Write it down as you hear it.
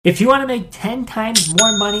If you want to make 10 times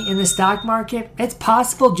more money in the stock market, it's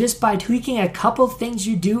possible just by tweaking a couple things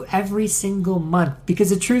you do every single month. Because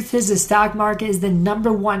the truth is, the stock market is the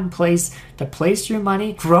 #1 place to place your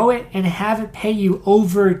money, grow it, and have it pay you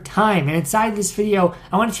over time. And inside this video,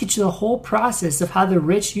 I want to teach you the whole process of how the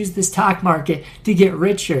rich use the stock market to get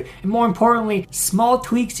richer. And more importantly, small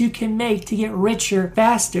tweaks you can make to get richer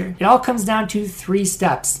faster. It all comes down to 3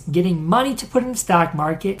 steps: getting money to put in the stock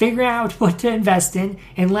market, figuring out what to invest in,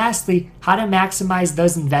 and lastly, how to maximize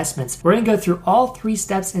those investments. We're going to go through all 3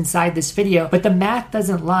 steps inside this video, but the math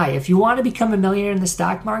doesn't lie. If you want to become a millionaire in the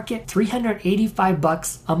stock market,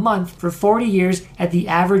 $385 a month for 40 years at the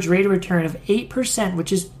average rate of return of 8%,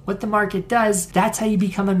 which is what the market does, that's how you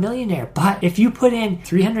become a millionaire. But if you put in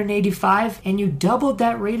 $385 and you doubled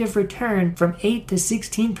that rate of return from 8 to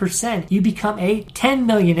 16%, you become a 10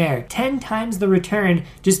 millionaire, 10 times the return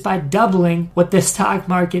just by doubling what the stock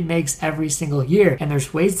market makes every single year. And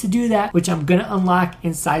there's ways to do that, which I'm going to unlock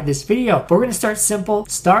inside this video. But we're going to start simple,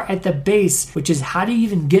 start at the base, which is how do you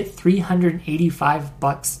even get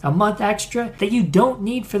 $385 a month extra that you don't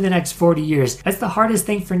need for the next 40 years? That's the hardest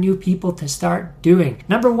thing for new people to start doing.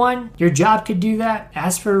 Number 1, your job could do that.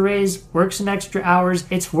 Ask for a raise, work some extra hours.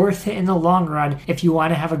 It's worth it in the long run if you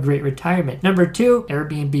want to have a great retirement. Number 2,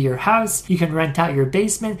 Airbnb your house. You can rent out your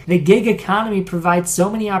basement. The gig economy provides so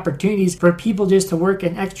many opportunities for people just to work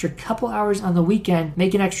an extra couple hours on the weekend,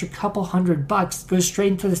 make an extra couple $100, go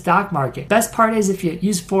straight into the stock market. Best part is if you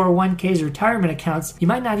use 401ks, retirement accounts, you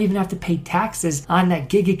might not even have to pay taxes on that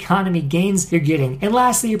gig economy gains you're getting. And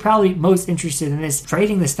lastly, you're probably most interested in this,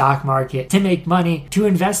 trading the stock market to make money, to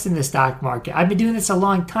invest in the stock market. I've been doing this a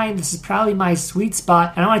long time. This is probably my sweet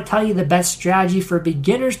spot. And I want to tell you the best strategy for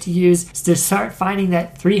beginners to use is to start finding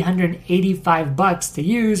that $385 to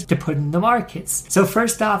use to put in the markets. So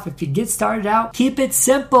first off, if you get started out, keep it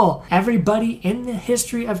simple. Everybody in the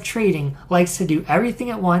history of trading likes to do everything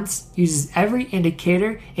at once, uses every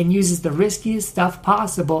indicator, and uses the riskiest stuff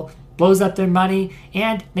possible, blows up their money,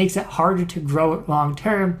 and makes it harder to grow it long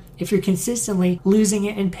term if you're consistently losing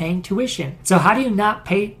it and paying tuition. So how do you not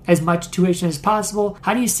pay as much tuition as possible?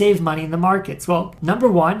 How do you save money in the markets? Well, number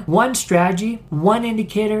 1, one strategy, one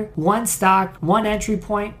indicator, one stock, one entry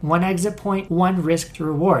point, one exit point, one risk to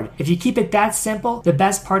reward. If you keep it that simple, the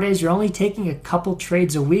best part is you're only taking a couple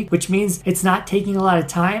trades a week, which means it's not taking a lot of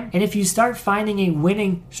time. And if you start finding a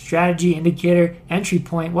winning strategy, indicator, entry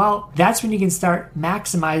point, well, that's when you can start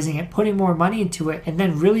maximizing it, putting more money into it, and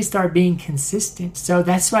then really start being consistent. So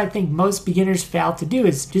that's what I think most beginners fail to do,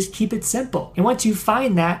 is just keep it simple. And once you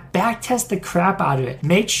find that, back test the crap out of it.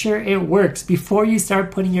 Make sure it works before you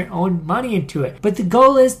start putting your own money into it. But the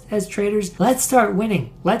goal is, as traders, let's start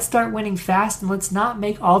winning. Let's start winning fast, and let's not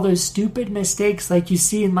make all those stupid mistakes like you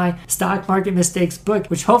see in my Stock Market Mistakes book,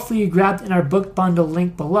 which hopefully you grabbed in our book bundle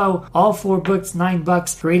link below. All 4 books,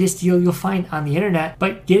 $9, greatest deal you'll find on the internet.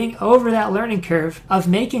 But getting over that learning curve of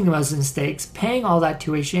making those mistakes, paying all that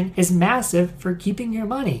tuition, is massive for keeping your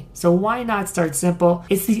money. So why not start simple?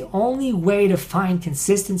 It's the only way to find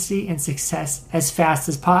consistency and success as fast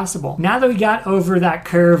as possible. Now that we got over that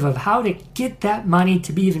curve of how to get that money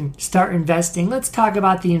to be even start investing, let's talk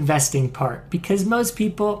about the investing part, because most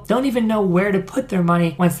people don't even know where to put their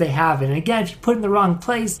money once they have it. And again, if you put it in the wrong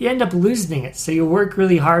place, you end up losing it. So you work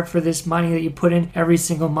really hard for this money that you put in every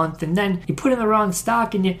single month, and then you put in the wrong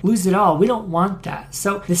stock and you lose it all. We don't want that.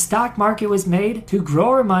 So the stock market was made to grow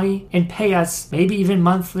our money and pay us maybe even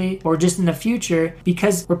monthly or just in the future,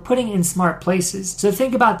 because we're putting in smart places. So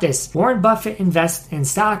think about this. Warren Buffett invests in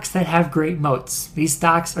stocks that have great moats. These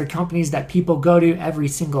stocks are companies that people go to every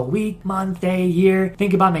single week, month, day, year.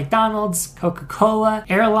 Think about McDonald's, Coca-Cola,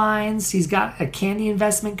 airlines. He's got a candy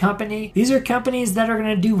investment company. These are companies that are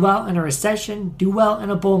going to do well in a recession, do well in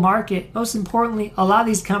a bull market. Most importantly, a lot of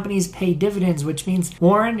these companies pay dividends, which means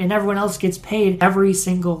Warren and everyone else gets paid every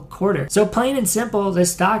single quarter. So plain and simple, the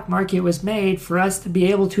stock market was made for us to be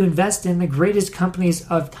able to invest in the greatest companies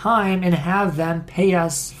of time and have them pay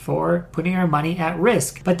us for putting our money at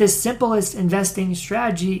risk. But the simplest investing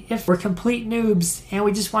strategy, if we're complete noobs and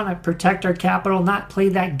we just want to protect our capital, not play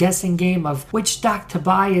that guessing game of which stock to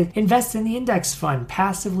buy, invest in the index fund.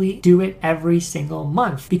 Passively do it every single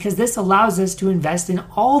month, because this allows us to invest in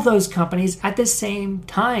all those companies at the same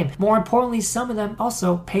time. More importantly, some of them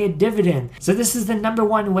also pay a dividend. So this is the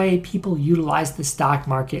 #1 way people utilize the stock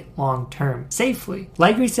market long term, safely.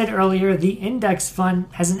 Like we said earlier, the index fund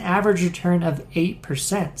has an average return of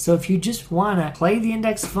 8%. So if you just want to play the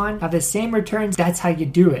index fund, have the same returns, that's how you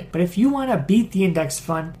do it. But if you want to beat the index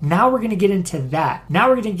fund, now we're going to get into that. Now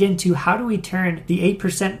we're going to get into how do we turn the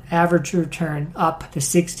 8% average return up to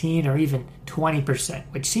 16 or even 20%,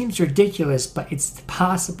 which seems ridiculous, but it's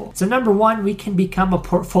possible. So number one, we can become a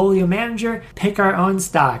portfolio manager, pick our own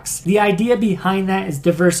stocks. The idea behind that is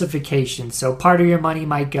diversification. So part of your money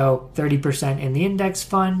might go 30% in the index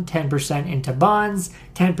fund, 10% into bonds,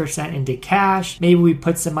 10% into cash. Maybe we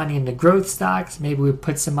put some money into growth stocks. Maybe we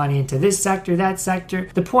put some money into this sector, that sector.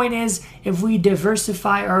 The point is, if we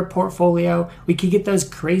diversify our portfolio, we can get those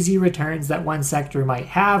crazy returns that one sector might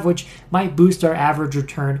have, which might boost our average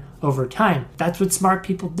return over time. That's what smart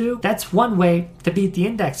people do. That's one way to beat the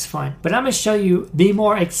index fund. But I'm going to show you the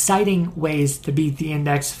more exciting ways to beat the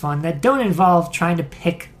index fund that don't involve trying to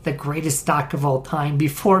pick the greatest stock of all time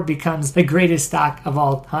before it becomes the greatest stock of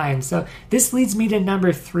all time. So this leads me to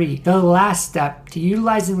number three, the last step to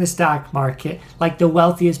utilizing the stock market like the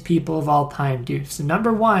wealthiest people of all time do. So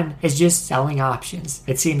number one is just selling options.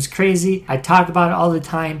 It seems crazy. I talk about it all the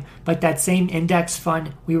time, but that same index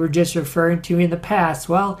fund we were just referring to in the past,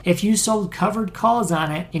 well, if you sold covered calls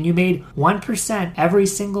on it and you made 1% every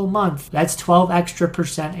single month, that's 12 extra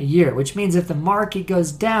percent a year, which means if the market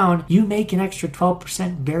goes down, you make an extra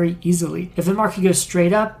 12% very easily. If the market goes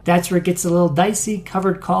straight up, that's where it gets a little dicey.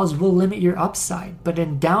 Covered calls will limit your upside. But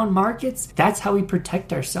in down markets, that's how we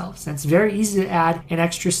protect ourselves. And it's very easy to add an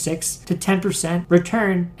extra 6 to 10%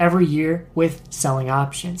 return every year with selling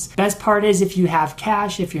options. Best part is if you have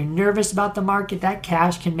cash, if you're nervous about the market, that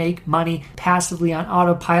cash can make money passively on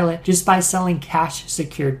autopilot just by selling cash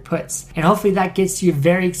secured puts. And hopefully that gets you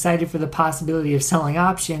very excited for the possibility of selling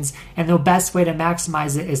options. And the best way to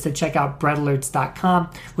maximize it is to check out breadalerts.com,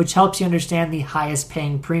 which helps you understand the highest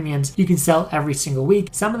paying premiums you can sell every single week.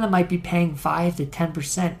 Some of them might be paying 5 to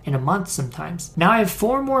 10% in a month sometimes. Now I have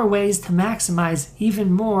 4 more ways to maximize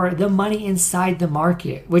even more the money inside the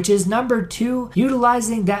market, which is number 2,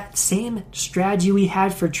 utilizing that same strategy we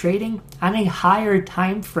had for trading on a higher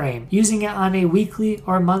time frame. Using it on a weekly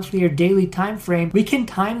or monthly or daily time frame, we can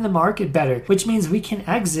time the market better, which means we can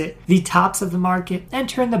exit the tops of the market and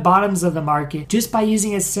turn the bottoms of the market just by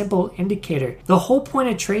using a simple indicator. The whole point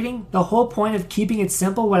of trading, the whole point of keeping it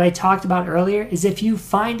simple, what I talked about earlier, is if you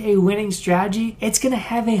find a winning strategy, it's going to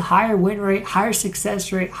have a higher win rate, higher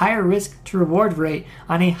success rate, higher risk to reward rate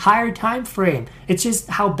on a higher time frame. It's just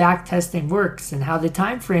how back testing works and how the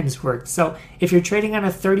time frames work. So if you're trading on a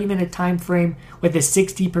 30-minute time frame with a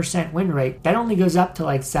 60% win rate, that only goes up to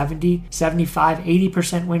like 70, 75,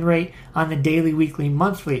 80% win rate on the daily, weekly,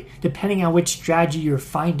 monthly, depending on which strategy you're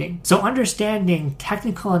finding. So understanding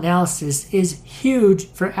technical analysis is huge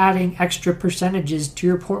for adding extra percentages to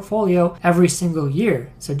your portfolio every single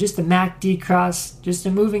year. So just a MACD cross, just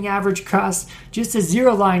a moving average cross, just a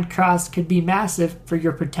zero line cross could be massive for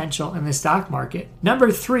your potential in the stock market.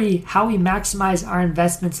 Number 3, how we maximize our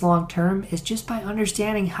investments long term is just by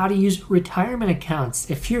understanding how to use retirement accounts.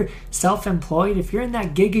 If you're self-employed, if you're in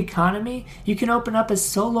that gig economy, you can open up a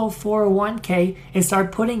solo 401k and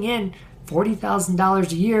start putting in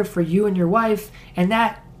 $40,000 a year for you and your wife, and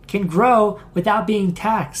that can grow without being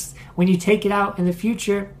taxed. When you take it out in the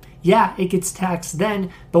future, yeah, it gets taxed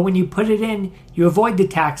then, but when you put it in, you avoid the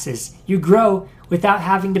taxes. You grow without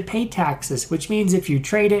having to pay taxes, which means if you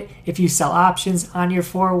trade it, if you sell options on your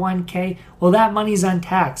 401k, well, that money's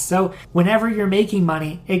untaxed. So whenever you're making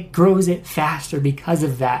money, it grows it faster because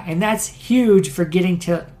of that. And that's huge for getting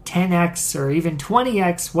to 10x or even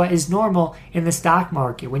 20x what is normal in the stock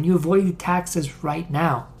market when you avoid the taxes right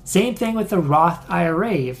now. Same thing with the Roth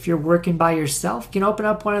IRA. If you're working by yourself, you can open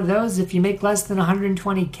up one of those. If you make less than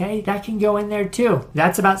 120K, that can go in there too.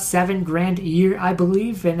 That's about $7,000 a year, I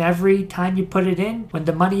believe. And every time you put it in, when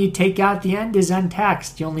the money you take out at the end is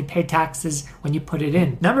untaxed, you only pay taxes when you put it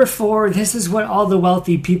in. Number 4, this is what all the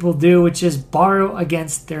wealthy people do, which is borrow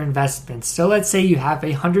against their investments. So let's say you have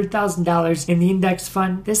 $100,000 in the index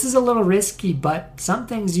fund. This is a little risky, but some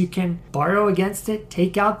things you can borrow against it,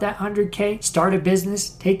 take out that 100K, start a business,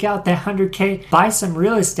 take out that 100K, buy some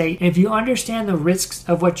real estate. And if you understand the risks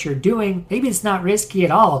of what you're doing, maybe it's not risky at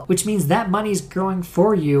all, which means that money's growing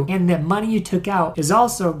for you and the money you took out is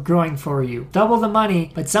also growing for you. Double the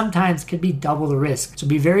money, but sometimes could be double the risk. So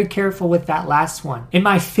be very careful with that last one. And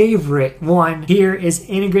my favorite one here is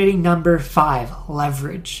integrating number 5,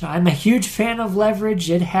 leverage. I'm a huge fan of leverage.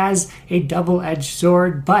 It has a double-edged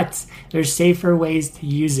sword, but there's safer ways to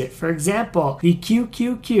use it. For example, the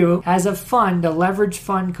QQQ has a fund, a leverage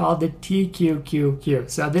fund fund called the TQQQ.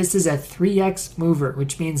 So this is a 3x mover,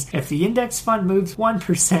 which means if the index fund moves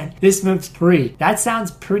 1%, this moves 3. That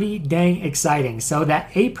sounds pretty dang exciting. So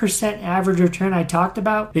that 8% average return I talked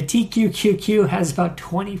about, the TQQQ has about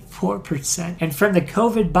 24%. And from the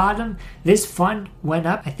COVID bottom, this fund went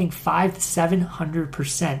up, I think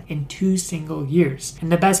 500-700% in 2 single years.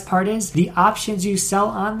 And the best part is the options you sell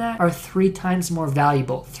on that are 3 times more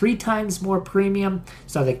valuable, 3 times more premium.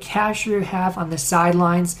 So the cash you have on the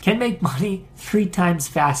sidelines can make money 3 times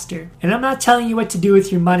faster. And I'm not telling you what to do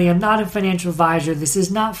with your money. I'm not a financial advisor. This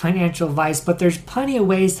is not financial advice, but there's plenty of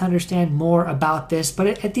ways to understand more about this.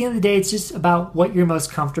 But at the end of the day, it's just about what you're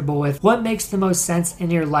most comfortable with, what makes the most sense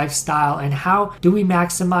in your lifestyle, and how do we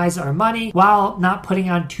maximize our money while not putting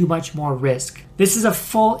on too much more risk. This is a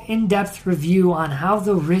full in-depth review on how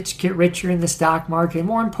the rich get richer in the stock market.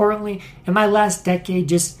 More importantly, in my last decade,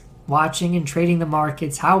 just watching and trading the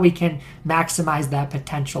markets, how we can maximize that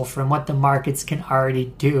potential from what the markets can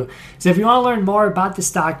already do. So if you want to learn more about the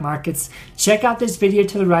stock markets, check out this video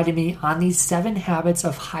to the right of me on these 7 habits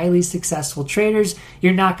of highly successful traders.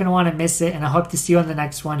 You're not going to want to miss it, and I hope to see you on the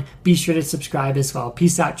next one. Be sure to subscribe as well.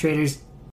 Peace out, traders.